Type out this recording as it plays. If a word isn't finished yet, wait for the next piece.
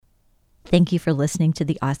Thank you for listening to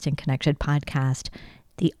the Austen Connection podcast.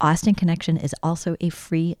 The Austen Connection is also a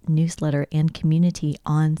free newsletter and community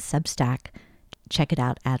on Substack. Check it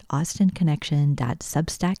out at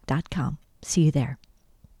austenconnection.substack.com. See you there.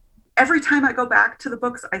 Every time I go back to the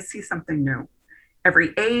books, I see something new.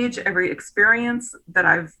 Every age, every experience that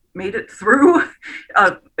I've made it through,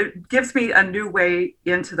 it gives me a new way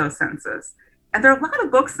into those senses. And there are a lot of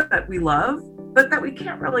books that we love, but that we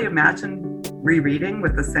can't really imagine rereading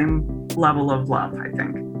with the same level of love, I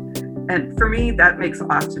think. And for me, that makes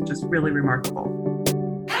Austen just really remarkable.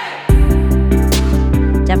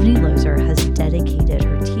 Devoney Looser has dedicated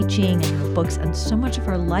her teaching and her books and so much of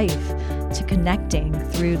her life to connecting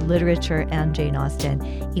through literature and Jane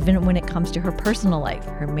Austen, even when it comes to her personal life,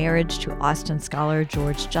 her marriage to Austen scholar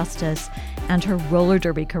George Justice, and her roller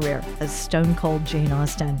derby career as Stone Cold Jane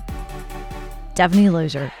Austen. Devoney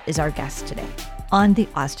Looser is our guest today on the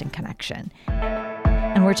Austen Connection.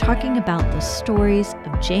 And we're talking about the stories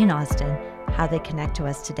of Jane Austen, how they connect to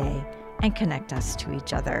us today and connect us to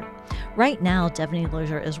each other. Right now, Devoney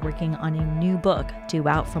Looser is working on a new book due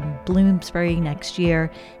out from Bloomsbury next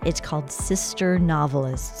year. It's called Sister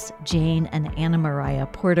Novelists, Jane and Anna Maria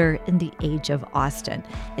Porter in the Age of Austen.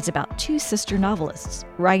 It's about two sister novelists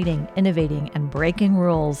writing, innovating, and breaking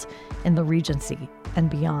rules in the Regency and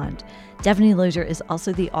beyond. Devoney Looser is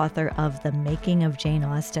also the author of The Making of Jane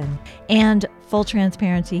Austen. And full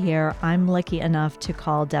transparency here, I'm lucky enough to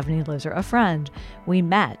call Devoney Looser a friend. We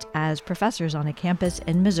met as professors on a campus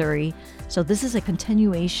in Missouri, so this is a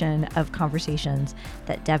continuation of conversations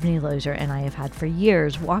that Devoney Looser and I have had for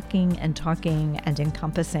years, walking and talking and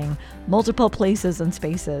encompassing multiple places and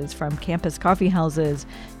spaces, from campus coffee houses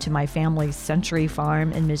to my family's Century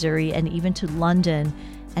Farm in Missouri and even to London.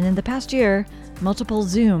 And in the past year, multiple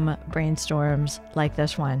Zoom brainstorms like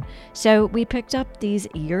this one. So we picked up these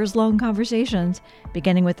years-long conversations,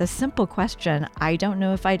 beginning with a simple question I don't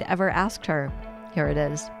know if I'd ever asked her. Here it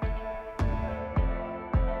is.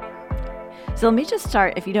 So let me just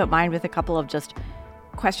start, if you don't mind, with a couple of just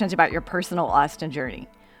questions about your personal Austen journey.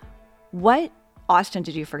 What Austen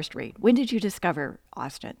did you first read? When did you discover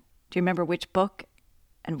Austen? Do you remember which book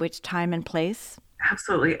and which time and place?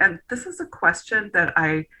 Absolutely. And this is a question that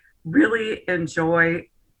I really enjoy.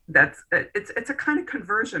 It's a kind of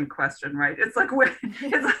conversion question, right? It's like if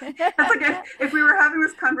we were having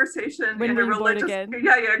this conversation when in a religious, yeah,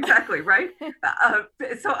 exactly, right.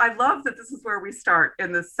 So I love that this is where we start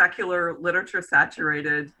in the secular literature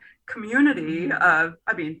saturated community.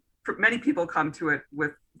 Many people come to it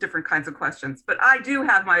with different kinds of questions, but I do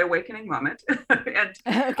have my awakening moment. And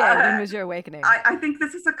when was your awakening? I think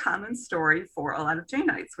this is a common story for a lot of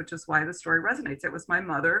Janeites, which is why the story resonates. It was my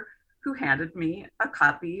mother who handed me a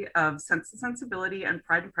copy of Sense and Sensibility and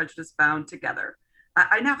Pride and Prejudice bound together.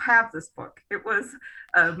 I now have this book. It was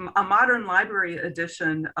a modern library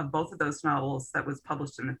edition of both of those novels that was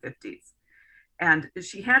published in the 50s. And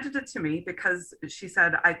she handed it to me because she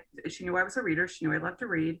said, she knew I was a reader. She knew I loved to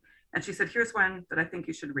read. And she said, here's one that I think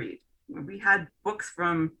you should read. We had books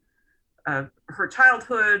from her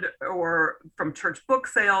childhood or from church book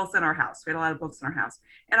sales in our house. We had a lot of books in our house.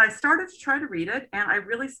 And I started to try to read it, and I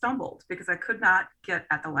really stumbled because I could not get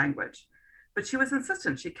at the language. But she was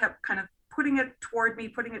insistent. She kept kind of putting it toward me,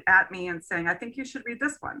 putting it at me and saying, I think you should read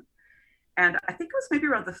this one. And I think it was maybe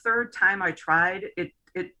around the third time I tried it.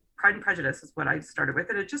 Pride and Prejudice is what I started with.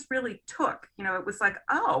 And it just really took, it was like,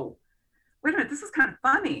 oh, wait a minute, this is kind of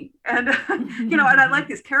funny. And, and I like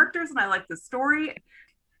these characters and I like the story.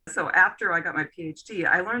 So after I got my PhD,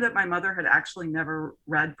 I learned that my mother had actually never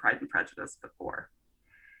read Pride and Prejudice before.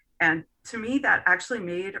 And to me, that actually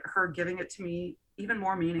made her giving it to me even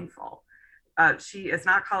more meaningful. She is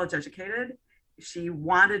not college educated. She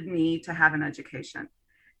wanted me to have an education.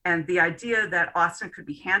 And the idea that Austen could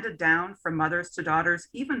be handed down from mothers to daughters,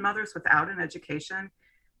 even mothers without an education,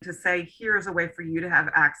 to say, here's a way for you to have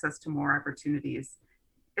access to more opportunities,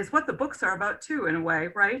 is what the books are about too, in a way,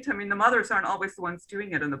 right? I mean, the mothers aren't always the ones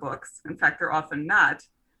doing it in the books. In fact, they're often not.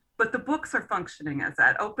 But the books are functioning as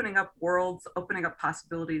that, opening up worlds, opening up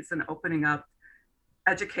possibilities, and opening up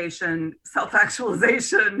education,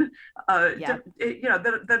 self-actualization,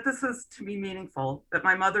 that this is to me meaningful, that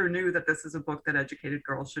my mother knew that this is a book that educated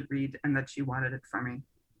girls should read and that she wanted it for me.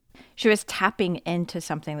 She was tapping into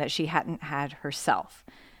something that she hadn't had herself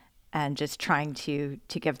and just trying to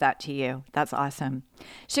give that to you. That's awesome.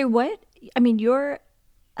 So you're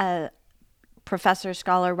professor,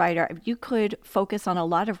 scholar, writer, you could focus on a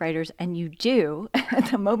lot of writers, and you do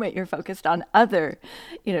at the moment. You're focused on other,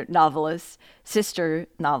 novelists, sister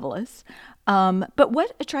novelists. But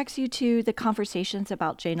what attracts you to the conversations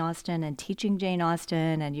about Jane Austen and teaching Jane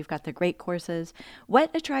Austen? And you've got the great courses.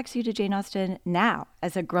 What attracts you to Jane Austen now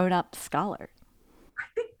as a grown-up scholar? I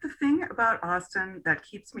think the thing about Austen that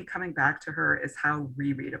keeps me coming back to her is how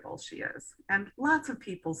rereadable she is. And lots of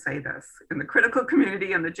people say this in the critical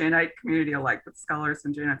community and the Janeite community alike, with scholars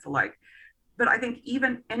and Janeites alike. But I think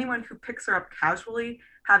even anyone who picks her up casually,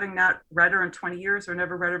 having not read her in 20 years or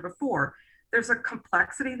never read her before, there's a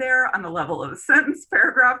complexity there on the level of sentence,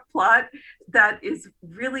 paragraph, plot that is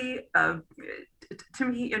really, to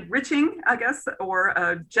me, enriching, I guess,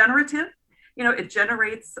 or generative. It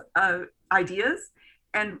generates ideas.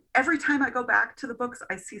 And every time I go back to the books,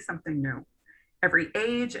 I see something new. Every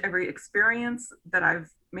age, every experience that I've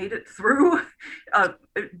made it through,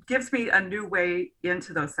 it gives me a new way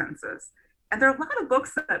into those sentences. And there are a lot of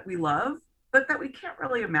books that we love, but that we can't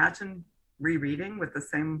really imagine rereading with the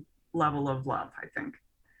same level of love, I think.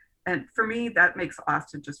 And for me, that makes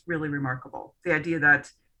Austen just really remarkable. The idea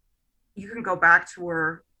that you can go back to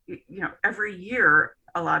her, every year.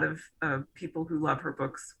 A lot of people who love her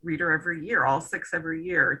books read her every year, all 6 every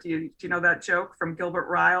year. Do you know that joke from Gilbert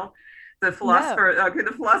Ryle? The philosopher, no.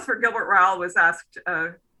 The philosopher Gilbert Ryle was asked,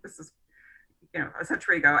 this is, a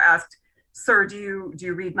century ago, asked, "Sir, do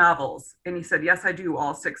you read novels?" And he said, "Yes, I do,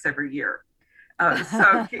 all 6 every year."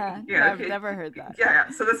 I've never heard that. Yeah.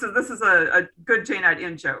 So this is a good Janeite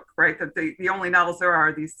in joke, right? That the only novels there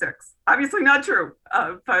are these 6. Obviously not true,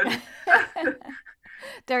 but.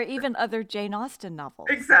 There are even other Jane Austen novels.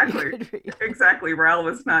 Exactly. Ryle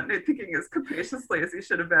was not thinking as capaciously as he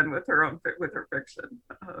should have been with her fiction.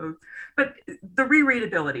 But the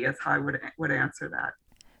rereadability is how I would answer that.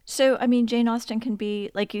 So, Jane Austen can be,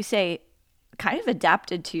 like you say, kind of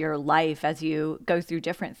adapted to your life as you go through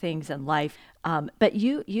different things in life. But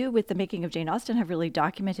you, with the Making of Jane Austen, have really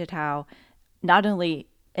documented how not only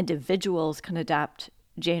individuals can adapt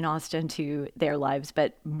Jane Austen to their lives,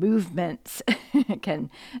 but movements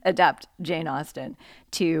can adapt Jane Austen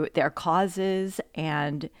to their causes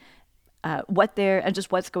and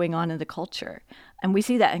just what's going on in the culture. And we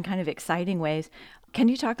see that in kind of exciting ways. Can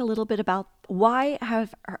you talk a little bit about why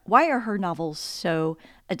are her novels so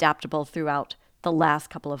adaptable throughout the last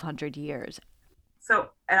couple of 100 years? So,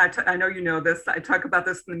 and I know you know this, I talk about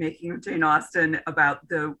this in the Making of Jane Austen, about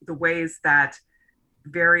the ways that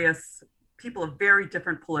various people of very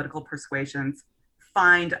different political persuasions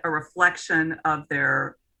find a reflection of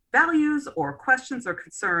their values or questions or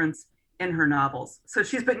concerns in her novels. So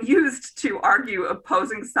she's been used to argue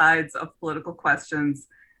opposing sides of political questions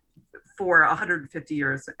for 150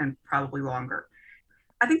 years and probably longer.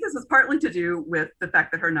 I think this is partly to do with the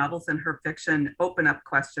fact that her novels and her fiction open up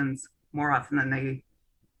questions more often than they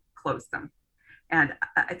close them. And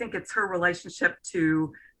I think it's her relationship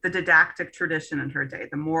to the didactic tradition in her day,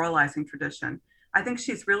 the moralizing tradition. I think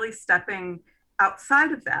she's really stepping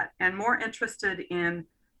outside of that and more interested in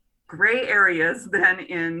gray areas than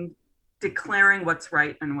in declaring what's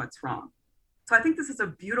right and what's wrong. So I think this is a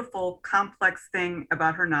beautiful, complex thing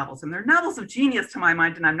about her novels. And they're novels of genius to my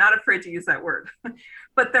mind, and I'm not afraid to use that word.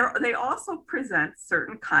 But they also present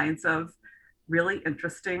certain kinds of really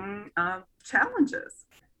interesting challenges,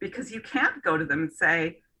 because you can't go to them and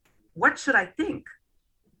say, what should I think?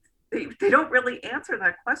 They don't really answer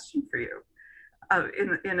that question for you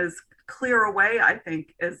in as clear a way, I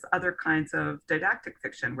think, as other kinds of didactic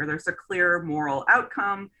fiction, where there's a clear moral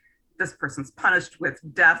outcome. This person's punished with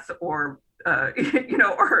death or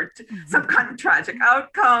some kind of tragic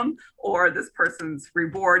outcome, or this person's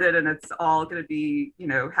rewarded and it's all going to be,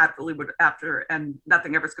 happily after and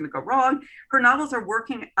nothing ever's going to go wrong. Her novels are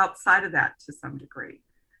working outside of that to some degree.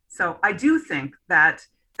 So I do think that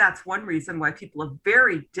that's one reason why people of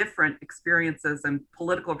very different experiences and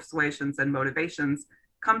political persuasions and motivations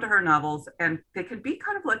come to her novels, and they can be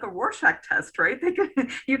kind of like a Rorschach test, right?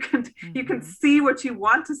 You can see what you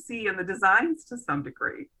want to see in the designs to some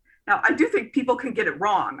degree. Now, I do think people can get it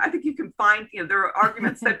wrong. I think you can find, there are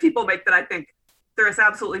arguments that people make that I think there is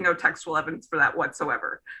absolutely no textual evidence for that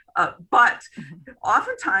whatsoever. But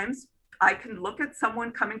oftentimes I can look at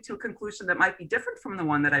someone coming to a conclusion that might be different from the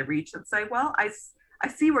one that I reached and say, well, I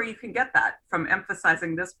see where you can get that from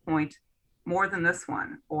emphasizing this point more than this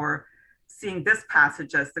one, or seeing this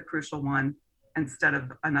passage as the crucial one instead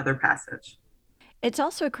of another passage. It's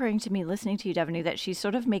also occurring to me, listening to you, Devoney, that she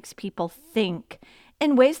sort of makes people think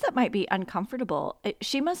in ways that might be uncomfortable.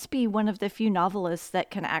 She must be one of the few novelists that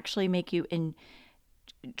can actually make you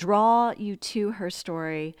draw you to her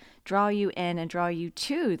story, draw you in and draw you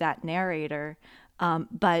to that narrator,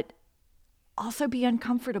 but also be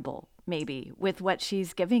uncomfortable maybe with what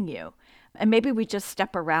she's giving you. And maybe we just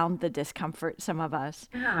step around the discomfort, some of us.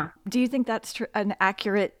 Yeah. Do you think that's an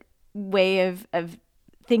accurate way of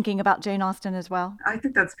thinking about Jane Austen as well? I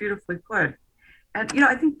think that's beautifully put. And,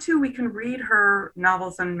 I think too, we can read her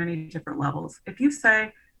novels on many different levels. If you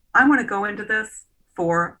say, I want to go into this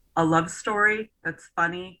for a love story that's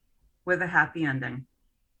funny with a happy ending,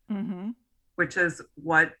 which is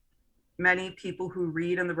what many people who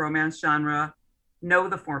read in the romance genre know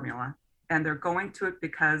the formula, and they're going to it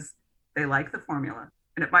because they like the formula.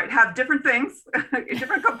 And it might have different things,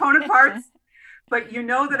 different component parts, but you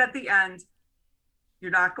know that at the end,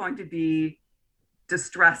 you're not going to be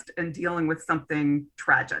distressed and dealing with something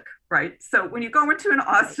tragic, right? So when you go into an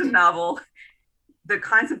Austen novel, the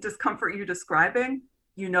kinds of discomfort you're describing,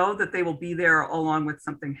 you know that they will be there along with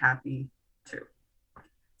something happy too.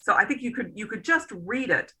 So I think you could just read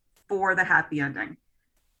it for the happy ending.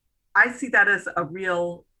 I see that as a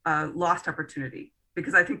real lost opportunity,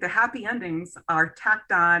 because I think the happy endings are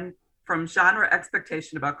tacked on from genre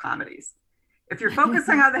expectation about comedies. If you're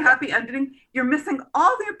focusing on the happy ending, you're missing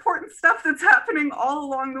all the important stuff that's happening all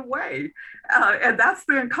along the way. And that's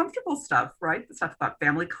the uncomfortable stuff, right? The stuff about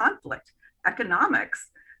family conflict, economics,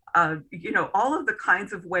 all of the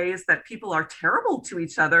kinds of ways that people are terrible to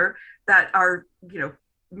each other that are,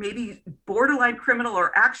 maybe borderline criminal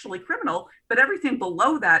or actually criminal, but everything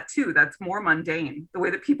below that too, that's more mundane. The way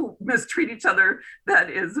that people mistreat each other, that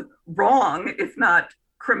is wrong, if not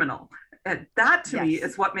criminal. And that to me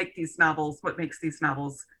is what makes these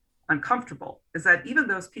novels uncomfortable, is that even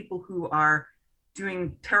those people who are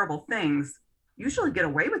doing terrible things usually get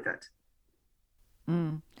away with it.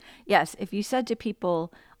 Yes, if you said to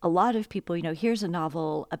people, a lot of people, here's a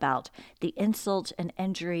novel about the insult and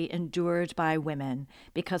injury endured by women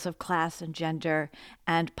because of class and gender,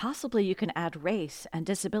 and possibly you can add race and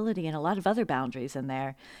disability and a lot of other boundaries in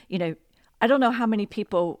there. I don't know how many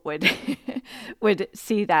people would would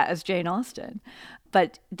see that as Jane Austen,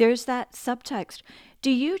 but there's that subtext.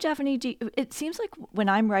 Do you, Devoney, it seems like when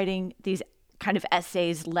I'm writing these kind of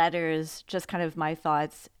essays, letters, just kind of my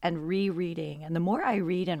thoughts and rereading, and the more I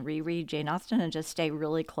read and reread Jane Austen and just stay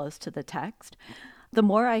really close to the text, the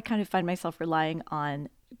more I kind of find myself relying on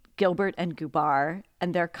Gilbert and Gubar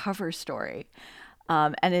and their cover story.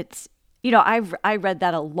 And it's, I read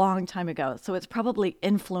that a long time ago, so it's probably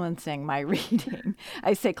influencing my reading.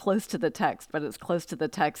 I say close to the text, but it's close to the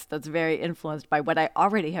text that's very influenced by what I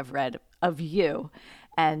already have read of you.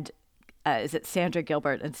 And is it Sandra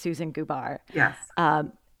Gilbert and Susan Gubar? Yes.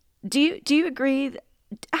 Do you agree?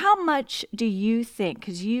 How much do you think,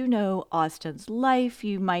 because you know Austen's life,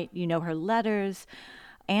 you know her letters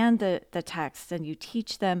and the texts, and you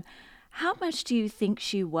teach them, how much do you think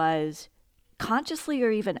she was consciously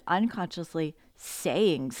or even unconsciously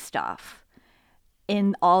saying stuff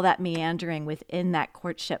in all that meandering within that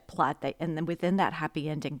courtship plot and then within that happy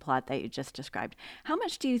ending plot that you just described? How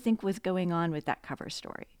much do you think was going on with that cover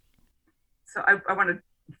story? So I want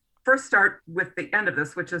to first start with the end of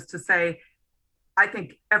this, which is to say, I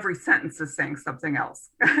think every sentence is saying something else.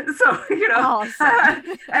 So,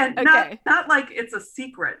 and okay. not like it's a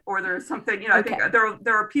secret or there's something, okay. I think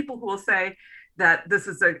there are people who will say that this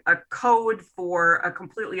is a code for a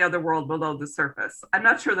completely other world below the surface. I'm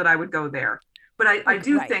not sure that I would go there, but I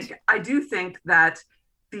do think that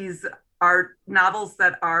these are novels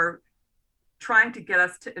that are trying to get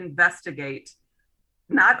us to investigate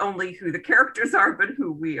not only who the characters are, but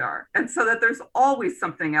who we are. And so that there's always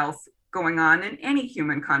something else going on in any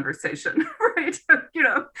human conversation, right?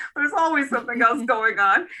 There's always something else going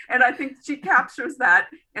on. And I think she captures that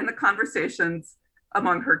in the conversations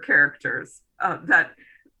among her characters, that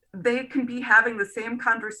they can be having the same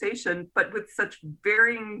conversation, but with such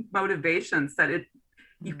varying motivations that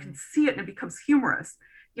you can see it and it becomes humorous.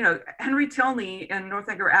 Henry Tilney in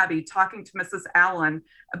Northanger Abbey talking to Mrs. Allen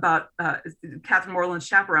about Catherine Morland's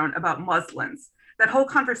chaperone about muslins. That whole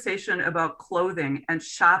conversation about clothing and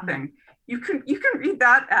shopping, you can read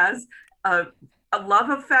that as a love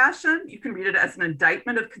of fashion. You can read it as an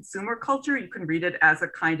indictment of consumer culture. You can read it as a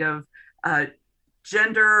kind of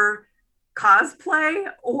gender cosplay,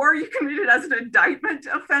 or you can read it as an indictment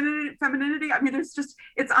of femininity. I mean,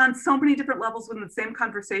 it's on so many different levels within the same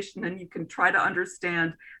conversation, and you can try to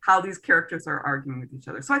understand how these characters are arguing with each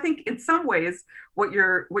other. So I think in some ways, what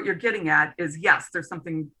you're getting at is, yes, there's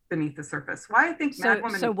something beneath the surface. Why I think Mad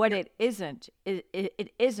Woman. So what it isn't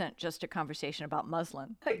just a conversation about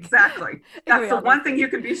muslin. Exactly. That's the one thing you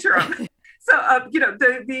can be sure of. So,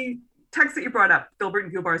 the text that you brought up, Gilbert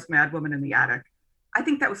and Gubar's Mad Woman in the Attic, I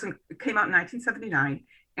think it came out in 1979,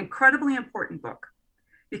 incredibly important book,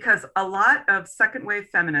 because a lot of second wave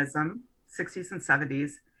feminism, 60s and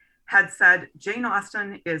 70s, had said Jane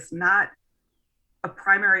Austen is not a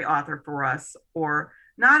primary author for us, or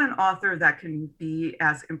not an author that can be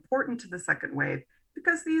as important to the second wave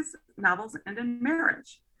because these novels end in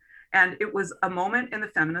marriage. And it was a moment in the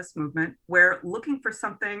feminist movement where looking for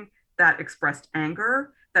something that expressed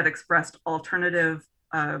anger, that expressed alternative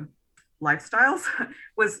lifestyles,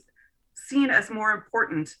 was seen as more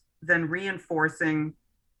important than reinforcing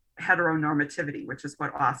heteronormativity, which is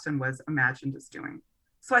what Austen was imagined as doing.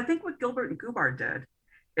 So I think what Gilbert and Goubart did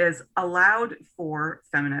is allowed for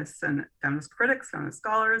feminists and feminist critics, feminist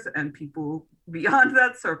scholars, and people beyond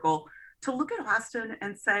that circle to look at Austen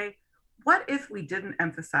and say, what if we didn't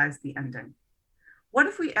emphasize the ending? What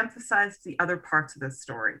if we emphasized the other parts of this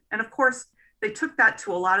story? And of course, they took that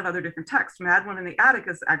to a lot of other different texts. Mad One in the Attic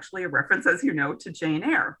is actually a reference, as you know, to Jane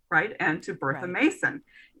Eyre, right? And to Bertha Mason.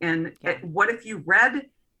 And what if you read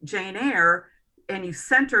Jane Eyre and you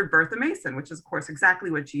centered Bertha Mason, which is, of course,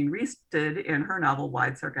 exactly what Jean Rhys did in her novel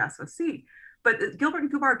Wide Sargasso Sea. But Gilbert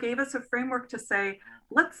and Goubart gave us a framework to say,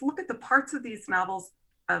 let's look at the parts of these novels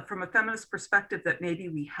from a feminist perspective that maybe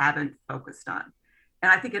we haven't focused on.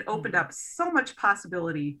 And I think it opened up so much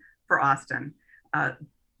possibility for Austen,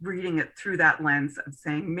 reading it through that lens of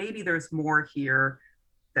saying, maybe there's more here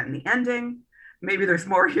than the ending. Maybe there's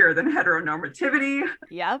more here than heteronormativity.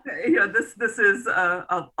 Yep. You know, this is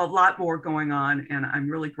a lot more going on, and I'm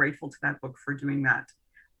really grateful to that book for doing that.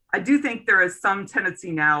 I do think there is some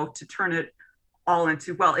tendency now to turn it all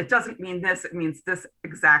into, well, it doesn't mean this, it means this,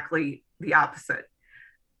 exactly the opposite.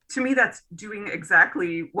 To me, that's doing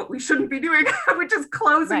exactly what we shouldn't be doing, which is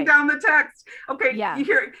closing down the text. Okay,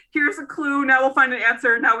 here's a clue, now we'll find an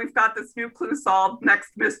answer, now we've got this new clue solved,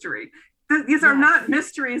 next mystery. These are not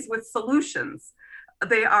mysteries with solutions.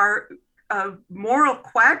 They are moral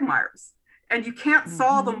quagmires. And you can't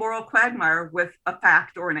solve a moral quagmire with a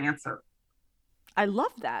fact or an answer. I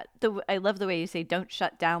love that. I love the way you say, don't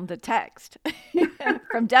shut down the text.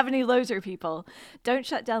 From Devoney Looser, people. Don't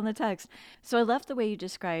shut down the text. So I love the way you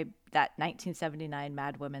describe that 1979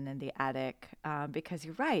 Mad Woman in the Attic, because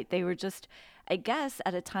you're right. They were just, I guess,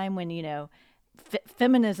 at a time when, you know,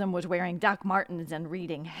 feminism was wearing Doc Martens and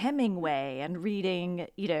reading Hemingway and reading,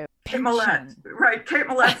 you know, Kate Millett, right? Kate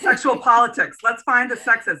Millett, Sexual Politics. Let's find the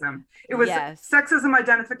sexism. It was sexism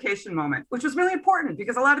identification moment, which was really important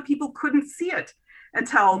because a lot of people couldn't see it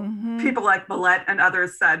until people like Millett and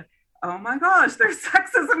others said, oh my gosh, there's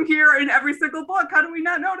sexism here in every single book. How do we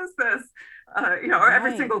not notice this? You know, or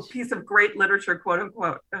every single piece of great literature, quote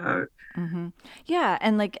unquote. Yeah,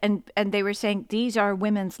 and like, and they were saying these are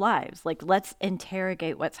women's lives. Like, let's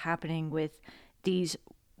interrogate what's happening with these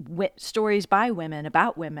stories by women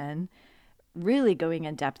about women, really going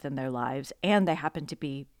in depth in their lives, and they happen to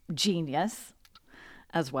be genius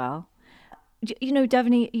as well. You know,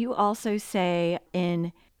 Devoney, you also say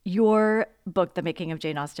in your book, The Making of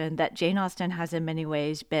Jane Austen, that Jane Austen has in many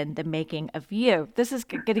ways been the making of you. This is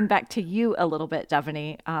getting back to you a little bit,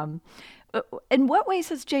 Devoney. In what ways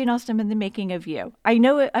has Jane Austen been the making of you? I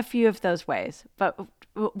know a few of those ways, but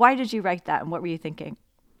why did you write that and what were you thinking?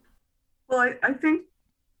 Well, I think,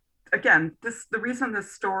 again, the reason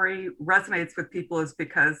this story resonates with people is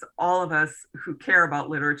because all of us who care about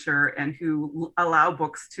literature and who allow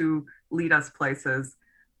books to lead us places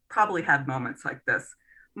probably have moments like this.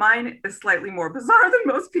 Mine is slightly more bizarre than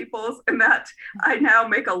most people's in that I now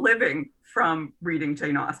make a living from reading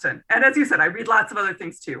Jane Austen. And as you said, I read lots of other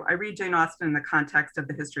things too. I read Jane Austen in the context of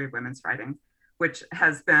the history of women's writing, which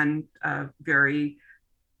has been very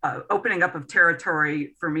opening up of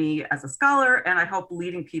territory for me as a scholar, and I hope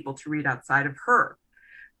leading people to read outside of her.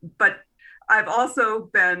 But I've also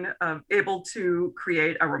been able to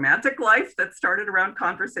create a romantic life that started around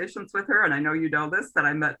conversations with her. And I know you know this, that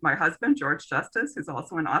I met my husband, George Justice, who's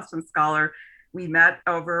also an Austen scholar. We met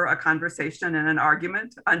over a conversation and an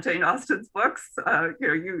argument on Jane Austen's books. You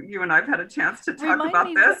know, you and I've had a chance to talk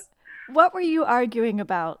about this. What were you arguing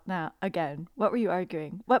about now? Again, what were you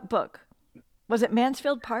arguing? What book? Was it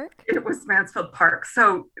Mansfield Park? It was Mansfield Park.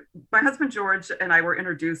 So my husband, George, and I were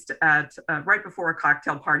introduced at right before a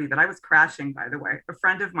cocktail party that I was crashing, by the way. A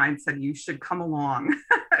friend of mine said, you should come along.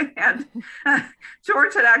 And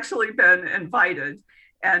George had actually been invited.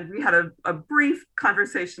 And we had a brief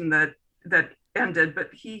conversation that ended, but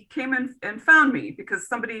he came in and found me because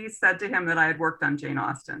somebody said to him that I had worked on Jane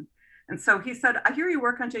Austen. And so he said, I hear you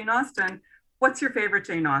work on Jane Austen. What's your favorite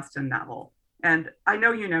Jane Austen novel? And I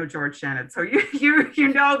know you know George Janet, so you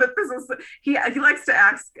know that this is he likes to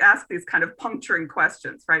ask these kind of puncturing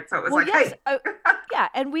questions, right? So it was yes, hey, yeah,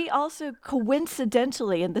 and we also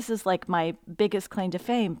coincidentally, and this is like my biggest claim to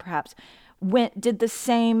fame, perhaps, did the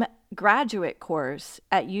same graduate course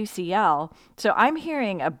at UCL. So I'm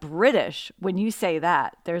hearing a British when you say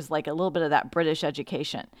that. There's like a little bit of that British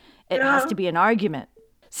education. It has to be an argument.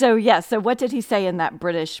 So yeah, so what did he say in that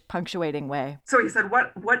British punctuating way? So he said,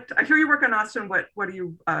 "What? I hear you work on Austen. What do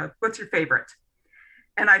you? What's your favorite?"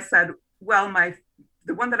 And I said, "Well,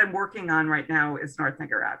 the one that I'm working on right now is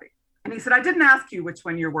Northanger Abbey." And he said, "I didn't ask you which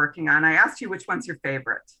one you're working on. I asked you which one's your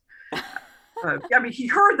favorite." I mean, he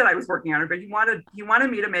heard that I was working on it, but he wanted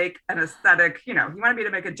me to make an aesthetic. He wanted me to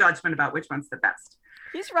make a judgment about which one's the best.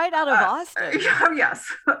 He's right out of Austen. Yes,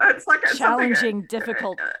 it's like challenging,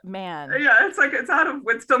 difficult man. Yeah, it's out of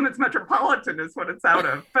Stillman's Metropolitan is what it's out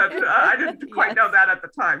of, but I didn't quite know that at the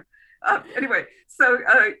time. Anyway, so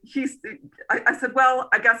I said, well,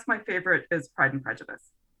 I guess my favorite is Pride and Prejudice,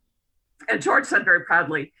 and George said very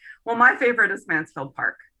proudly, well, my favorite is Mansfield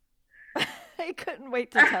Park. I couldn't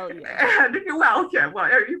wait to tell you. And he was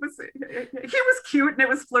cute and it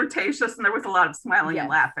was flirtatious and there was a lot of smiling and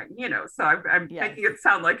laughing, so I'm making it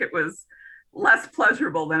sound like it was less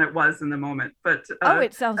pleasurable than it was in the moment. But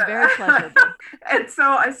it sounds very pleasurable. And so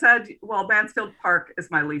I said, well, Mansfield Park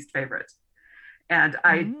is my least favorite. And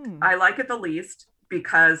I like it the least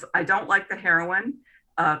because I don't like the heroine.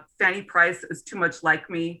 Fanny Price is too much like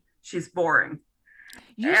me. She's boring.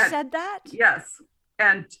 You said that? Yes.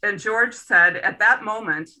 And George said at that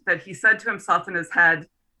moment that he said to himself in his head,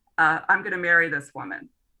 I'm going to marry this woman.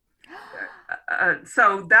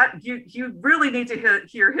 So that you really need to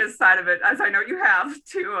hear his side of it, as I know you have,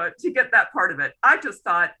 to get that part of it. I just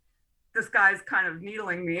thought, this guy's kind of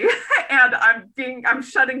needling me and I'm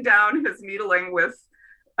shutting down his needling with,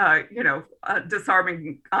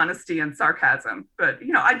 disarming honesty and sarcasm. But,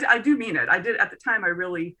 I do mean it. I did at the time, I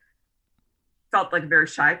really felt like a very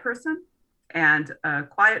shy person and a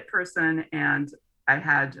quiet person, and I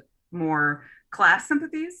had more class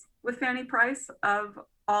sympathies with Fanny Price of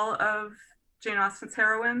all of Jane Austen's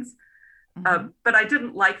heroines. But I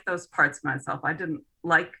didn't like those parts of myself. I didn't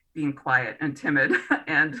like being quiet and timid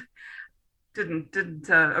and didn't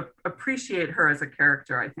appreciate her as a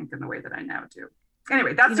character, I think, in the way that I now do.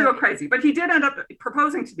 Anyway, that's to go crazy. But he did end up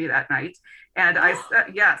proposing to me that night. And I said,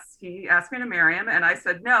 yes, he asked me to marry him. And I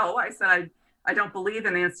said, no. I said, I don't believe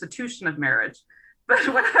in the institution of marriage. But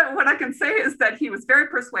what I can say is that he was very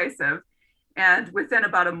persuasive. And within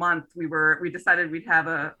about a month, we decided we'd have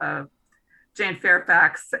a Jane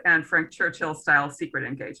Fairfax and Frank Churchill style secret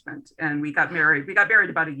engagement. And we got married. We got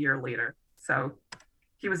married about a year later. So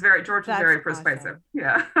George was very persuasive. Awesome.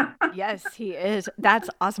 Yeah. Yes, he is. That's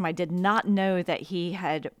awesome. I did not know that he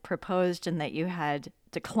had proposed and that you had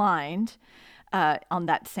declined on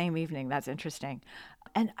that same evening. That's interesting.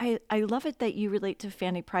 And I love it that you relate to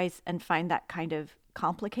Fanny Price and find that kind of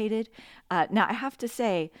complicated. Now, I have to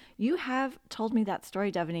say, you have told me that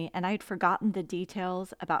story, Devoney, and I had forgotten the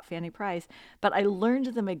details about Fanny Price, but I learned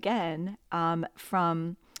them again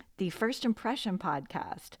from the First Impression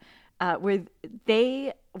podcast, where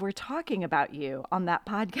they were talking about you on that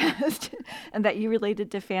podcast and that you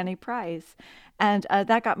related to Fanny Price. And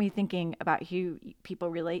that got me thinking about who people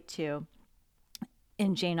relate to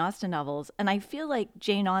in Jane Austen novels. And I feel like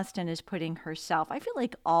Jane Austen is putting herself, I feel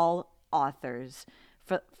like all authors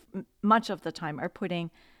for much of the time are putting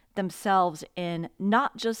themselves in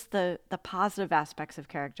not just the positive aspects of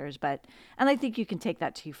characters, but, and I think you can take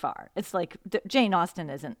that too far. It's like Jane Austen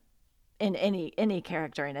isn't in any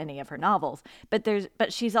character in any of her novels,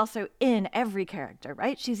 but she's also in every character,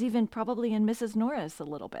 right? She's even probably in Mrs. Norris a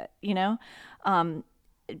little bit,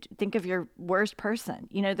 think of your worst person.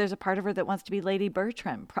 There's a part of her that wants to be Lady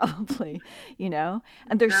Bertram, probably, and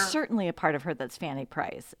there's certainly a part of her that's Fanny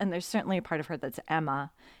Price. And there's certainly a part of her that's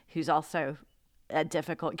Emma, who's also a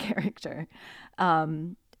difficult character.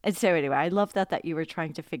 And so anyway, I love that you were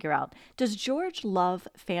trying to figure out, does George love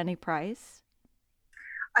Fanny Price?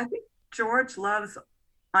 I think George loves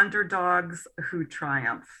underdogs who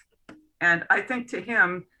triumph. And I think to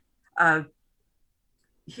him,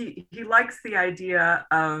 he likes the idea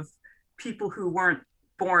of people who weren't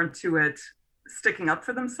born to it sticking up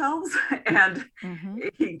for themselves. And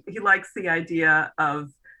he likes the idea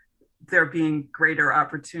of there being greater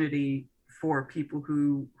opportunity for people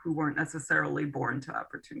who weren't necessarily born to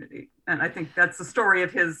opportunity. And I think that's the story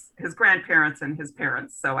of his grandparents and his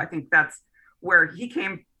parents. So I think that's where he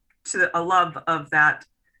came to a love of that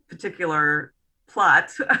particular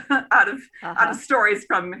plot out of stories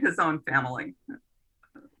from his own family.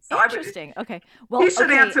 So Interesting. Okay. Well, he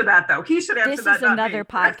should answer that, though. He should answer that. This is another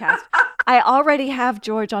podcast. I already have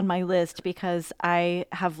George on my list because I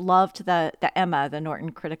have loved the Emma, the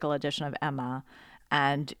Norton Critical Edition of Emma.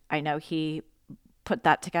 And I know he put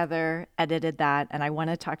that together, edited that, and I want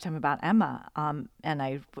to talk to him about Emma.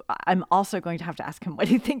 And I'm also going to have to ask him what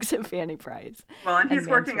he thinks of Fanny Price. Well, and he's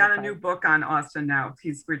working on a new book on Austen now.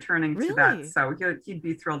 He's returning to that. So he'd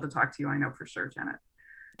be thrilled to talk to you, I know for sure, Janet.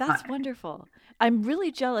 That's wonderful. I'm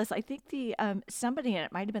really jealous. I think the somebody, and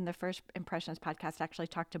it might have been the First Impressions podcast, actually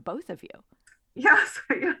talked to both of you. Yes.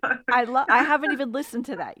 Yeah. I haven't even listened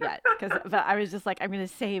to that yet but I was just like, I'm going to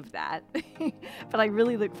save that. But I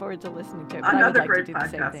really look forward to listening to it. But Another great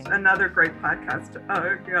podcast. Another great podcast.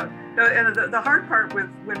 And the hard part with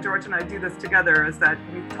when George and I do this together is that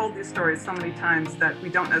we've told these stories so many times that we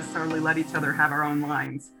don't necessarily let each other have our own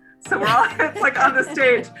lines. So we're all, it's like on the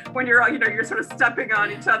stage when you're sort of stepping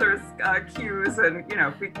on each other's cues, and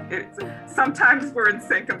sometimes we're in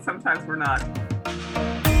sync and sometimes we're not.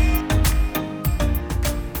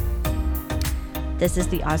 This is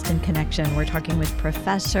the Austen Connection. We're talking with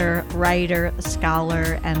professor, writer,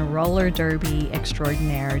 scholar, and roller derby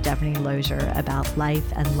extraordinaire Devoney Looser about life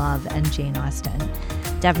and love and Jane Austen.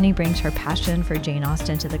 Devoney brings her passion for Jane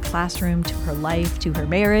Austen to the classroom, to her life, to her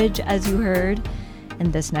marriage, as you heard.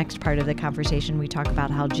 In this next part of the conversation, we talk about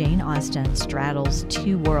how Jane Austen straddles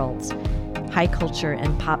two worlds, high culture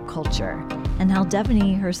and pop culture, and how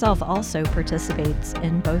Devoney herself also participates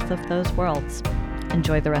in both of those worlds.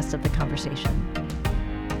 Enjoy the rest of the conversation.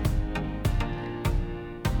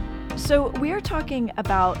 So we've been talking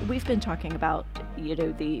about,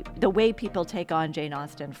 the way people take on Jane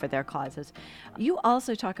Austen for their causes. You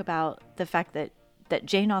also talk about the fact that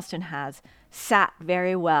Jane Austen has sat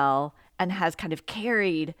very well and has kind of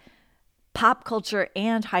carried pop culture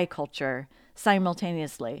and high culture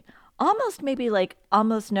simultaneously. Almost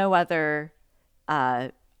no other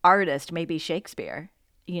artist, maybe Shakespeare,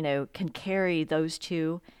 can carry those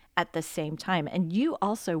two at the same time. And you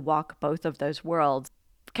also walk both of those worlds.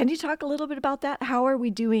 Can you talk a little bit about that? How are we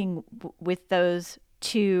doing with those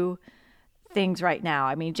two things right now?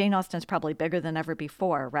 I mean, Jane Austen's probably bigger than ever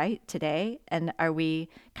before, right, today? And are we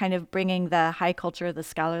kind of bringing the high culture, the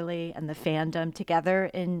scholarly, and the fandom together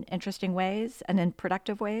in interesting ways and in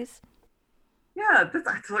productive ways? Yeah,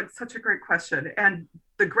 that's like such a great question. And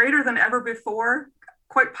the greater than ever before,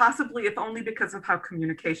 quite possibly, if only because of how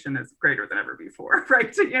communication is greater than ever before,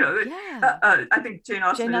 right? I think Jane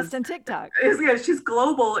Austen TikTok she's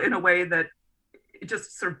global in a way that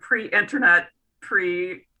just sort of pre-internet,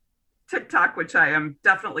 TikTok, which I am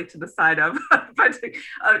definitely to the side of, but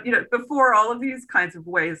before all of these kinds of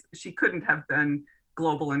ways, she couldn't have been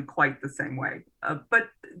global in quite the same way. But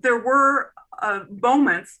there were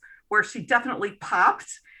moments where she definitely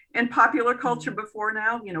popped in popular culture before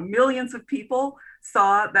now. Millions of people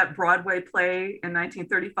saw that Broadway play in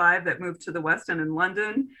 1935 that moved to the West End in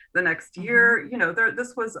London the next year.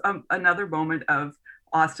 This was another moment of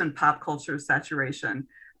Austen pop culture saturation,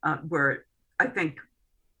 where I think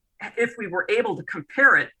if we were able to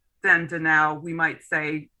compare it then to now, we might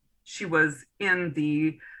say she was in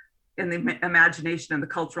the imagination and the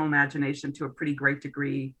cultural imagination to a pretty great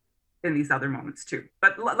degree in these other moments too.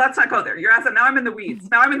 But let's not go there. You're asking, now I'm in the weeds.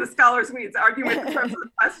 Now I'm in the scholar's weeds arguing in terms of the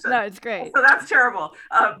question. No, it's great. So that's terrible.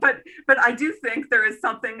 But I do think there is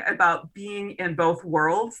something about being in both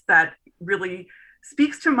worlds that really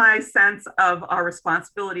speaks to my sense of our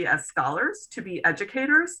responsibility as scholars to be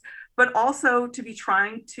educators, but also to be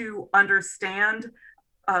trying to understand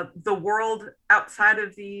the world outside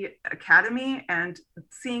of the academy and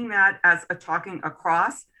seeing that as a talking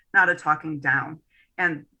across, not a talking down.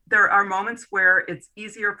 And there are moments where it's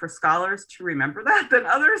easier for scholars to remember that than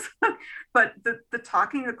others, but the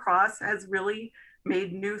talking across has really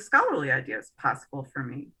made new scholarly ideas possible for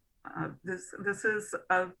me. This is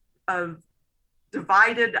a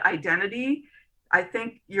divided identity. I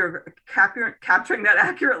think you're capturing that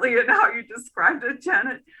accurately in how you described it,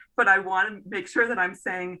 Janet, but I want to make sure that I'm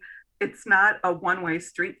saying it's not a one-way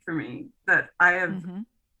street for me, that I have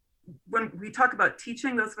when we talk about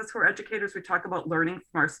teaching, those of us who are educators, we talk about learning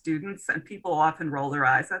from our students, and people often roll their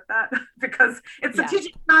eyes at that because it's the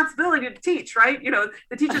teacher's responsibility to teach, right?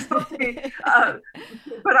 The teacher's supposed to be,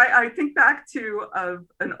 but I think back to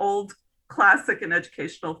an old classic in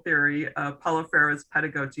educational theory, Paulo Freire's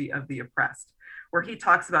Pedagogy of the Oppressed, where he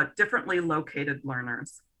talks about differently located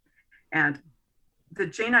learners. And the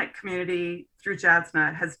Janeite community through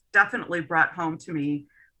JASNA has definitely brought home to me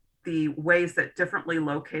the ways that differently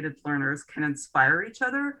located learners can inspire each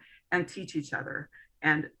other and teach each other.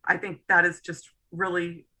 And I think that is just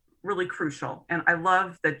really really crucial. And I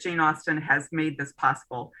love that Jane Austen has made this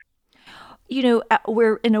possible.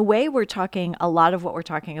 We're talking, a lot of what we're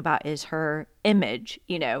talking about is her image,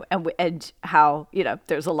 and how,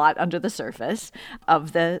 there's a lot under the surface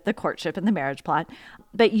of the courtship and the marriage plot.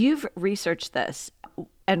 But you've researched this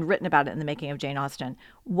and written about it in the Making of Jane Austen.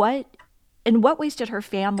 In what ways did her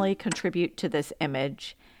family contribute to this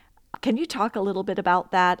image? Can you talk a little bit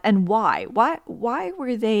about that, and why? Why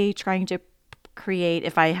were they trying to create,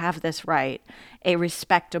 if I have this right, a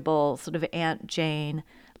respectable sort of Aunt Jane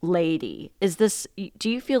lady? Do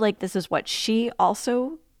you feel like this is what she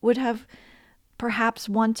also would have perhaps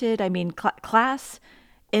wanted? I mean, class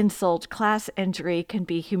insult, class injury can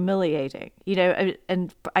be humiliating,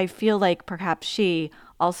 and I feel like perhaps she,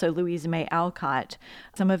 also Louisa May Alcott,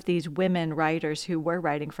 some of these women writers who were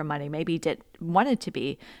writing for money maybe wanted to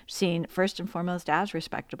be seen first and foremost as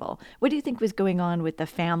respectable. What do you think was going on with the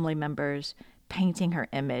family members painting her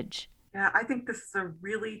image? Yeah, I think this is a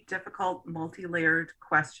really difficult, multi-layered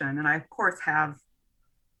question. And I, of course, have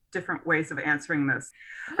different ways of answering this.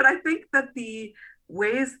 But I think that the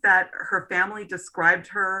ways that her family described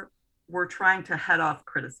her were trying to head off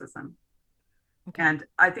criticism. Okay. And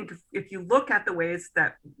I think if you look at the ways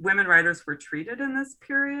that women writers were treated in this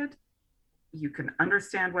period, you can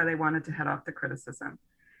understand why they wanted to head off the criticism.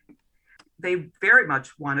 They very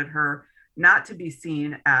much wanted her not to be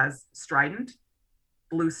seen as strident,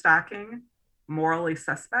 blue stocking, morally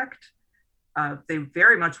suspect. They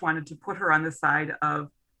very much wanted to put her on the side of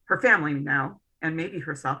her family now, and maybe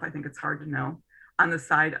herself, I think it's hard to know, on the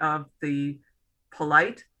side of the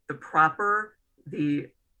polite, the proper, the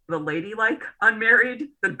ladylike unmarried,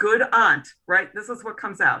 the good aunt, right? This is what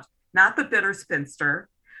comes out. Not the bitter spinster,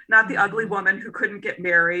 not the ugly woman who couldn't get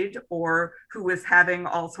married or who was having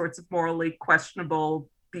all sorts of morally questionable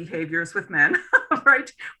behaviors with men,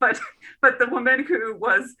 right? But the woman who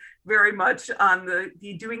was very much on the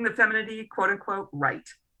doing the femininity, quote unquote, right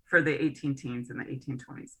for the 18 teens and the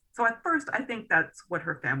 1820s. So at first, I think that's what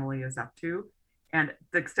her family is up to. And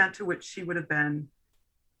the extent to which she would have been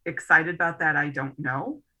excited about that, I don't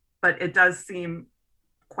know. But it does seem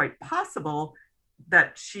quite possible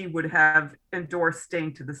that she would have endorsed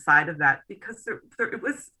staying to the side of that, because it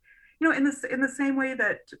was, in the same way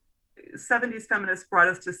that 70s feminists brought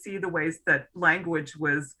us to see the ways that language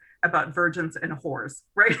was about virgins and whores,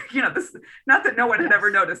 right? This, not that no one had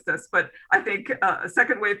ever noticed this, but I think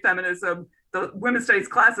second wave feminism, the women's studies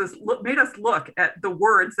classes made us look at the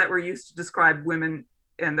words that were used to describe women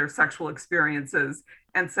and their sexual experiences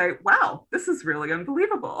and say, wow, this is really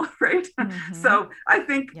unbelievable, right? Mm-hmm. So I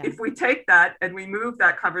think if we take that and we move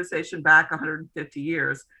that conversation back 150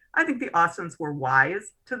 years, I think the Austens were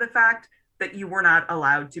wise to the fact that you were not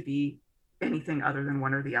allowed to be anything other than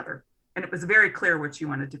one or the other. And it was very clear what you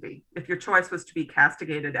wanted to be. If your choice was to be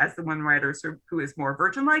castigated as the woman writer who is more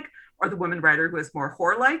virgin-like or the woman writer who is more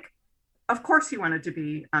whore-like, of course you wanted to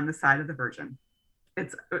be on the side of the virgin.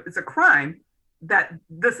 It's a crime that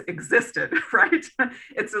this existed, right?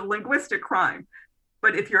 It's a linguistic crime.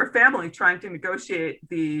 But if you're a family trying to negotiate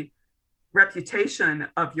the reputation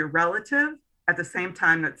of your relative at the same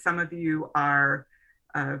time that some of you are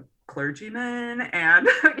clergymen and,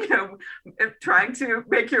 trying to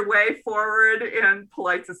make your way forward in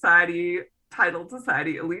polite society, titled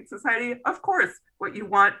society, elite society, of course, what you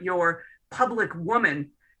want your public woman,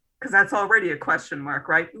 because that's already a question mark,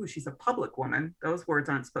 right? Ooh, she's a public woman. Those words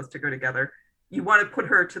aren't supposed to go together. You want to put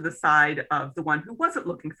her to the side of the one who wasn't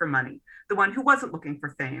looking for money, the one who wasn't looking for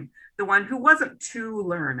fame, the one who wasn't too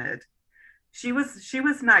learned. She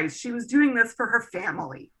was nice. She was doing this for her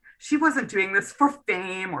family. She wasn't doing this for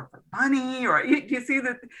fame or for money. Or you see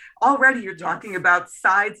that already you're talking about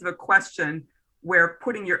sides of a question where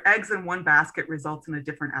putting your eggs in one basket results in a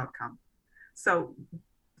different outcome. So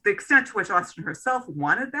the extent to which Austen herself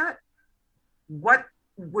wanted that, what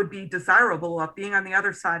would be desirable of being on the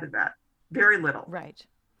other side of that? Very little. Right.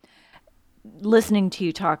 Listening to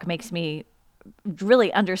you talk makes me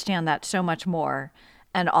really understand that so much more,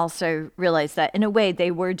 and also realize that in a way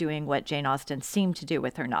they were doing what Jane Austen seemed to do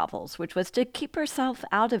with her novels, which was to keep herself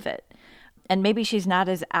out of it. And maybe she's not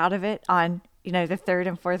as out of it on, the third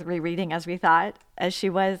and fourth rereading as we thought, as she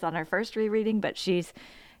was on our first rereading, but she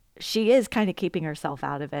is kind of keeping herself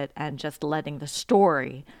out of it and just letting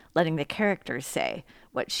the characters say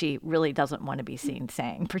what she really doesn't want to be seen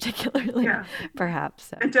saying, particularly, perhaps.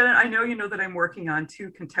 So. And Jenna, I know you know that I'm working on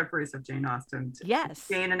two contemporaries of Jane Austen. Yes.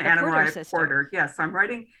 Jane and Anna Maria Porter. Yes, I'm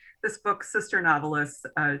writing this book, Sister Novelists,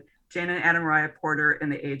 Jane and Anna Maria Porter in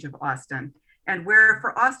the Age of Austen. And where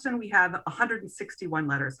for Austen, we have 161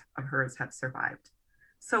 letters of hers have survived.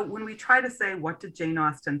 So when we try to say, what did Jane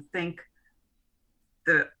Austen think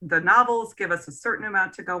the novels give us a certain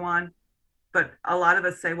amount to go on, but a lot of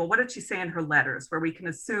us say, well, what did she say in her letters, where we can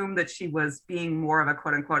assume that she was being more of a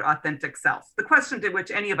quote unquote authentic self. The question to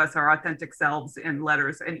which any of us are authentic selves in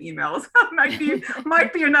letters and emails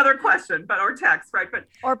might be another question, or text, right?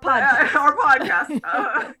 Or podcast.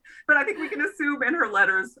 But I think we can assume in her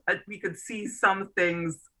letters, we could see some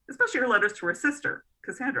things, especially her letters to her sister,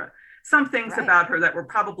 Cassandra, some things about her that were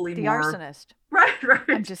probably the more... arsonist. Right.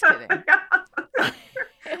 I'm just kidding.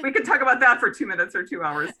 We could talk about that for 2 minutes or 2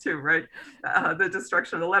 hours too, right? The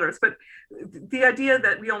destruction of the letters. But the idea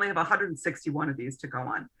that we only have 161 of these to go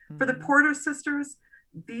on. Mm-hmm. For the Porter sisters,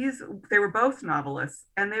 they were both novelists,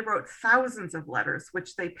 and they wrote thousands of letters,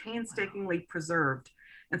 which they painstakingly preserved.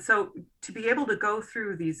 And so to be able to go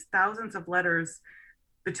through these thousands of letters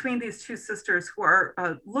between these two sisters who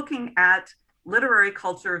are looking at literary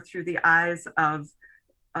culture through the eyes of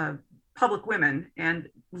public women and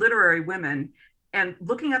literary women, and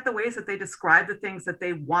looking at the ways that they describe the things that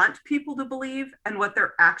they want people to believe and what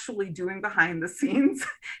they're actually doing behind the scenes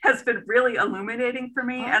has been really illuminating for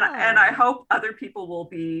me. Oh. And I hope other people will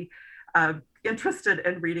be interested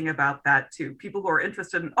in reading about that too. People who are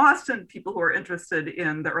interested in Austen, people who are interested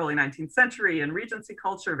in the early 19th century and Regency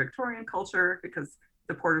culture, Victorian culture, because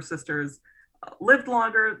the Porter sisters lived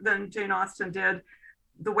longer than Jane Austen did,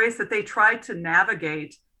 the ways that they tried to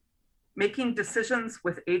navigate making decisions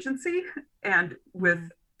with agency, and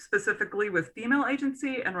specifically with female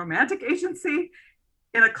agency and romantic agency,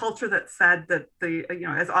 in a culture that said that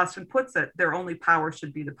as Austen puts it, their only power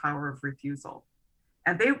should be the power of refusal.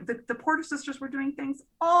 And the Porter sisters were doing things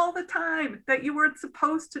all the time that you weren't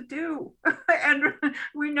supposed to do. And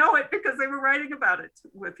we know it because they were writing about it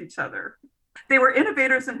with each other. They were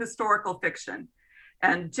innovators in historical fiction.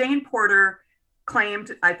 And Jane Porter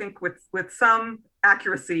claimed, I think with some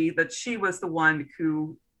accuracy, that she was the one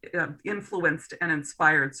who influenced and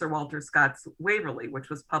inspired Sir Walter Scott's Waverley, which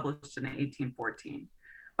was published in 1814.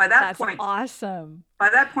 That's awesome. By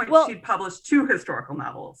that point, she'd published 2 historical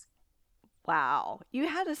novels. Wow. You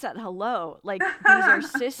had us at hello. Like, these are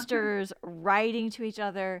sisters writing to each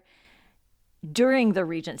other during the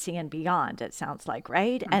Regency and beyond, it sounds like,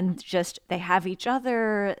 right? Mm-hmm. And just, they have each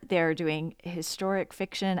other, they're doing historic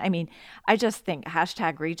fiction. I mean, I just think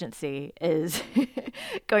 #Regency is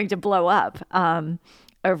going to blow up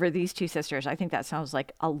over these 2 sisters. I think that sounds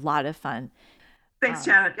like a lot of fun. Thanks,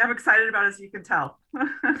 Janet. I'm excited about it, as you can tell.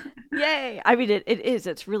 Yay. I mean, it is.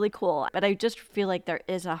 It's really cool. But I just feel like there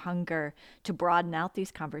is a hunger to broaden out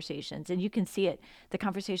these conversations. And you can see it. The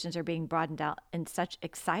conversations are being broadened out in such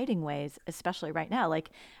exciting ways, especially right now,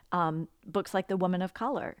 like books like The Woman of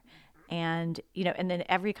Color. And, and then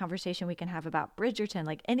every conversation we can have about Bridgerton,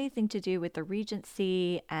 like anything to do with the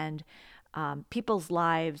Regency and people's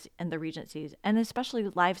lives in the Regencies, and especially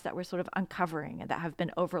lives that we're sort of uncovering and that have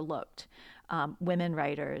been overlooked. Women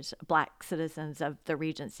writers, Black citizens of the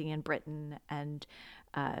Regency in Britain, and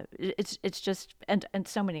it's just, and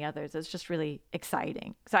so many others. It's just really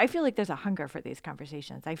exciting. So I feel like there's a hunger for these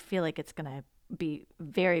conversations. I feel like it's going to be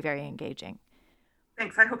very, very engaging.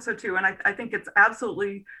 Thanks. I hope so too. And I think it's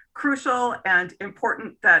absolutely crucial and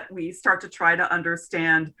important that we start to try to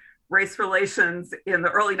understand race relations in the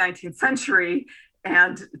early 19th century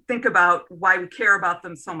and think about why we care about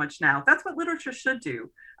them so much now. That's what literature should do.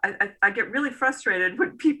 I get really frustrated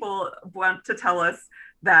when people want to tell us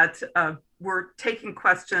that we're taking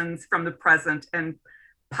questions from the present and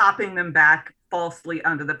popping them back falsely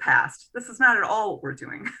onto the past. This is not at all what we're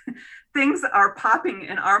doing. Things are popping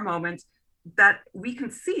in our moment that we can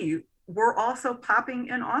see were also popping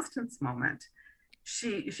in Austen's moment.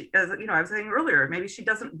 She, as I was saying earlier, maybe she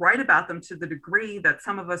doesn't write about them to the degree that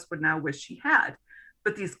some of us would now wish she had.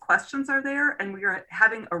 But these questions are there, and we are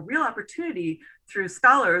having a real opportunity through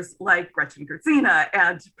scholars like Gretchen Gerzina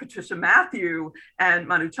and Patricia Matthew and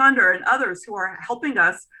Manu Chander and others who are helping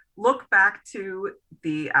us look back to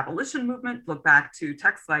the abolition movement, look back to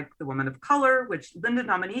texts like The Woman of Color, which Linda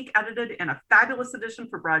Dominique edited in a fabulous edition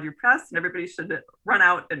for Broadview Press, and everybody should run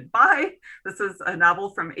out and buy. This is a novel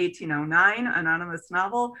from 1809, anonymous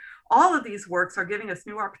novel. All of these works are giving us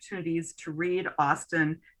new opportunities to read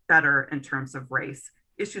Austen better in terms of race,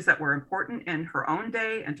 issues that were important in her own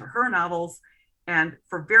day and to her novels, and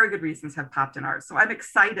for very good reasons have popped in ours. So I'm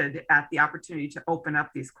excited at the opportunity to open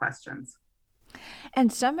up these questions.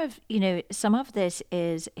 And some of this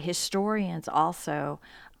is historians also.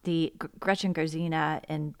 The Gretchen Gerzina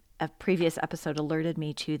in a previous episode alerted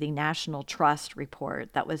me to the National Trust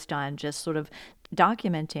report that was done, just sort of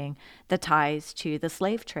documenting the ties to the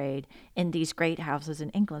slave trade in these great houses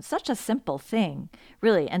in England. Such a simple thing,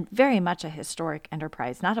 really, and very much a historic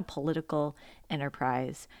enterprise, not a political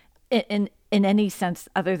enterprise. in any sense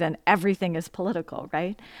other than everything is political,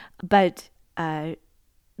 right? But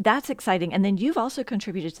that's exciting. And then you've also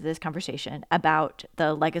contributed to this conversation about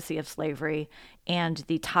the legacy of slavery and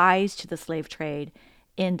the ties to the slave trade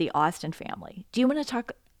in the Austen family. Do you want to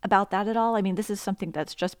talk about that at all? I mean, this is something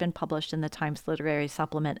that's just been published in the Times Literary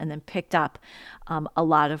Supplement and then picked up a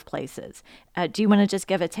lot of places. Do you want to just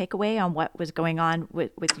give a takeaway on what was going on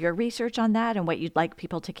with your research on that and what you'd like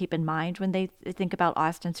people to keep in mind when they think about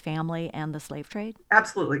Austen's family and the slave trade?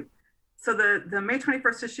 Absolutely. So the May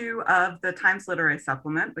 21st issue of the Times Literary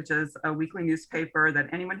Supplement, which is a weekly newspaper that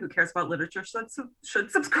anyone who cares about literature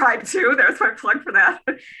should subscribe to. There's my plug for that.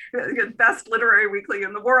 The best literary weekly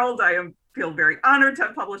in the world. I feel very honored to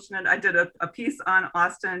have published it. I did a piece on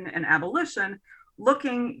Austen and abolition,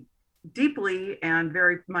 looking deeply and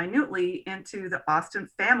very minutely into the Austen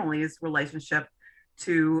family's relationship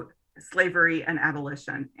to slavery and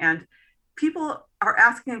abolition. And people are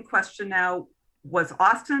asking a question now, was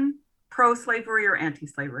Austen pro-slavery or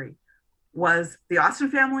anti-slavery? Was the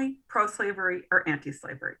Austen family pro-slavery or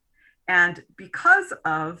anti-slavery? And because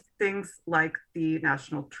of things like the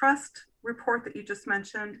National Trust report that you just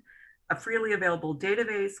mentioned, a freely available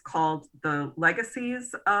database called the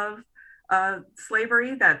Legacies of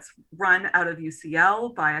Slavery that's run out of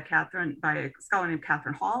UCL by a scholar named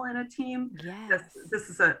Catherine Hall and a team. Yes. This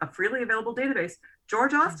is a freely available database.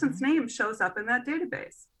 George Austen's name shows up in that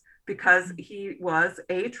database because he was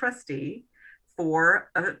a trustee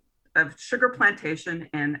for a sugar plantation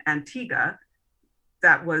in Antigua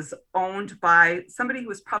that was owned by somebody who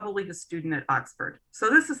was probably his student at Oxford. So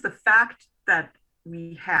this is the fact that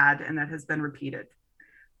we had and that has been repeated.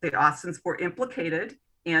 The Austens were implicated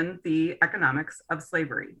in the economics of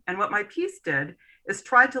slavery. And what my piece did is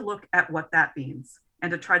try to look at what that means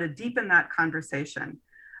and to try to deepen that conversation.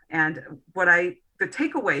 And the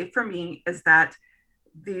takeaway for me is that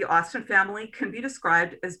the Austen family can be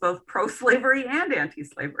described as both pro-slavery and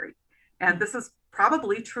anti-slavery. And this is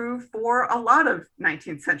probably true for a lot of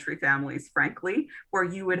 19th century families, frankly, where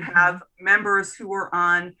you would have members who were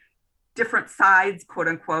on different sides, quote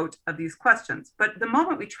unquote, of these questions. But the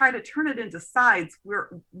moment we try to turn it into sides, we're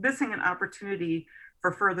missing an opportunity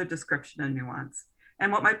for further description and nuance.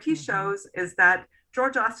 And what my piece shows is that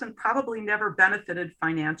George Austen probably never benefited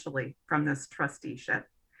financially from this trusteeship.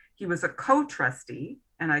 He was a co-trustee,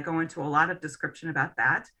 and I go into a lot of description about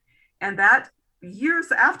that. And that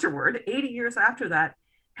years afterward, 80 years after that,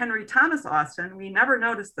 Henry Thomas Austen, we never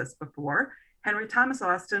noticed this before, Henry Thomas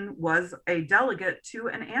Austen was a delegate to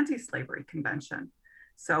an anti-slavery convention.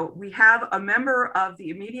 So we have a member of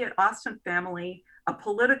the immediate Austen family, a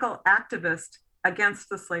political activist against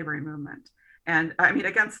the slavery movement. And I mean,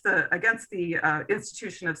 against the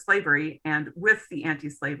institution of slavery and with the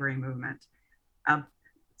anti-slavery movement.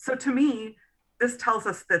 So to me, this tells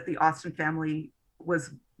us that the Austen family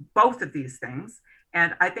was both of these things.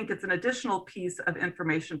 And I think it's an additional piece of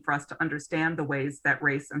information for us to understand the ways that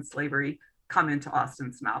race and slavery come into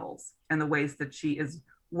Austen's novels and the ways that she is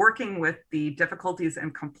working with the difficulties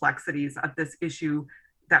and complexities of this issue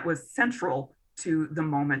that was central to the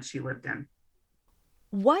moment she lived in.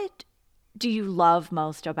 What do you love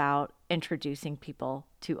most about introducing people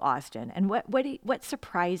to Austen? And what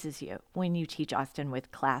surprises you when you teach Austen with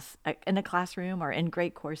in a classroom or in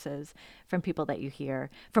great courses from people that you hear,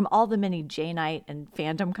 from all the many Janeite and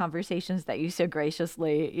fandom conversations that you so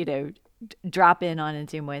graciously, drop in on and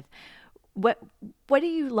Zoom with? What do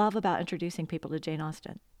you love about introducing people to Jane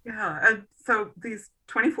Austen? Yeah, so these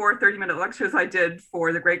 24 30-minute lectures I did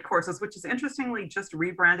for the great courses, which is interestingly just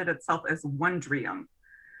rebranded itself as Wondrium.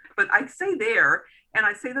 But I say there, and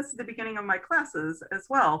I say this at the beginning of my classes as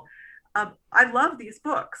well, I love these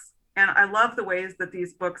books. And I love the ways that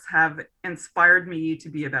these books have inspired me to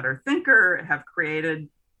be a better thinker, have created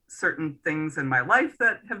certain things in my life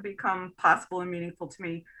that have become possible and meaningful to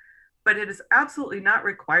me. But it is absolutely not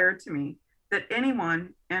required to me that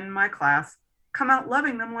anyone in my class come out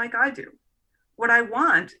loving them like I do. What I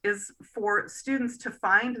want is for students to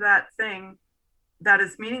find that thing that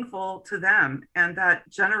is meaningful to them and that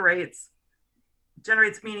generates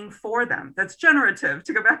meaning for them. That's generative,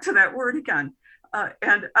 to go back to that word again.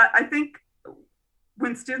 And I think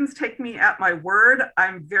when students take me at my word,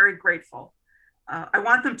 I'm very grateful. I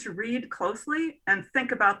want them to read closely and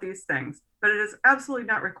think about these things, but it is absolutely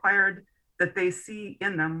not required that they see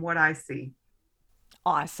in them what I see.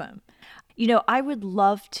 Awesome. I would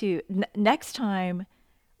love to, next time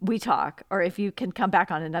we talk, or if you can come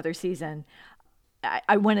back on another season,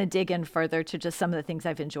 I want to dig in further to just some of the things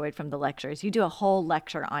I've enjoyed from the lectures. You do a whole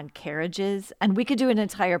lecture on carriages, and we could do an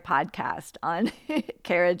entire podcast on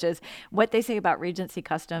carriages, what they say about Regency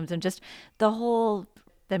customs, and just the whole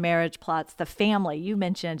the marriage plots, the family. You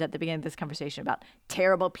mentioned at the beginning of this conversation about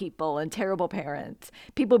terrible people and terrible parents,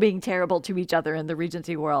 people being terrible to each other in the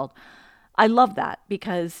Regency world. I love that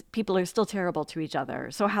because people are still terrible to each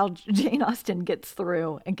other. So how Jane Austen gets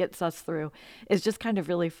through and gets us through is just kind of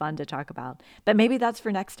really fun to talk about. But maybe that's for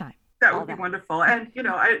next time. That would be wonderful. And,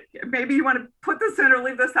 maybe you want to put this in or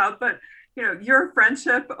leave this out, but, your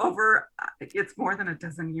friendship over, it's more than a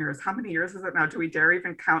dozen years. How many years is it now? Do we dare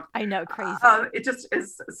even count? I know, crazy. It just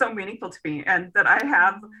is so meaningful to me. And that I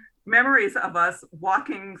have memories of us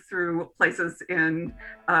walking through places in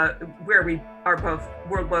where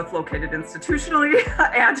we're both located institutionally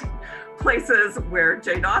and places where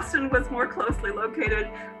Jane Austen was more closely located,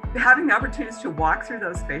 having the opportunities to walk through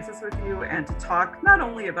those spaces with you and to talk not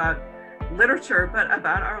only about literature, but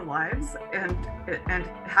about our lives, and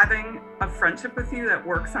having a friendship with you that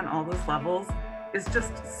works on all those levels is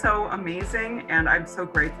just so amazing. And I'm so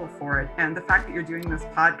grateful for it. And the fact that you're doing this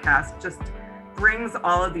podcast just brings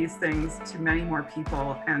all of these things to many more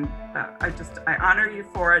people. And I honor you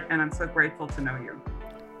for it. And I'm so grateful to know you.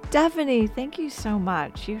 Devoney, thank you so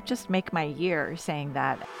much. You just make my year saying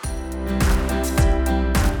that.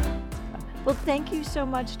 Well, thank you so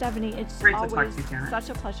much, Devoney. It's great always to talk to you, Janet. Such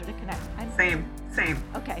a pleasure to connect. Same.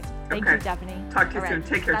 Okay. Thank you, Devoney. Talk to you soon.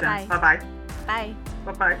 Take care, Jen. Bye-bye. Bye.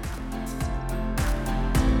 Bye-bye.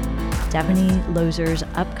 Devoney Looser's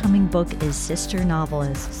upcoming book is Sister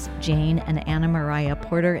Novelists, Jane and Anna Maria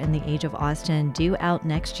Porter in the Age of Austen, due out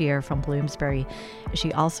next year from Bloomsbury.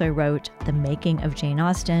 She also wrote The Making of Jane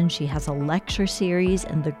Austen. She has a lecture series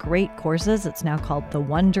in the great courses. It's now called The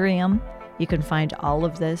Wondrium. You can find all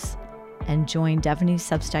of this and join Devoney's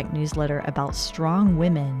Substack newsletter about strong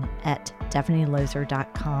women at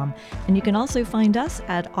DevoneyLoser.com. And you can also find us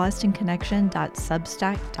at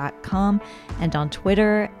austenconnection.substack.com and on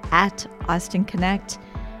Twitter at AustenConnect.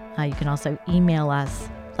 You can also email us.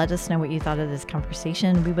 Let us know what you thought of this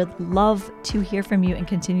conversation. We would love to hear from you and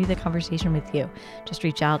continue the conversation with you. Just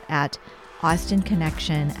reach out at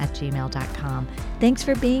austenconnection@gmail.com. Thanks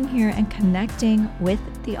for being here and connecting with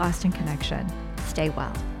the Austen Connection. Stay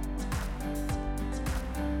well.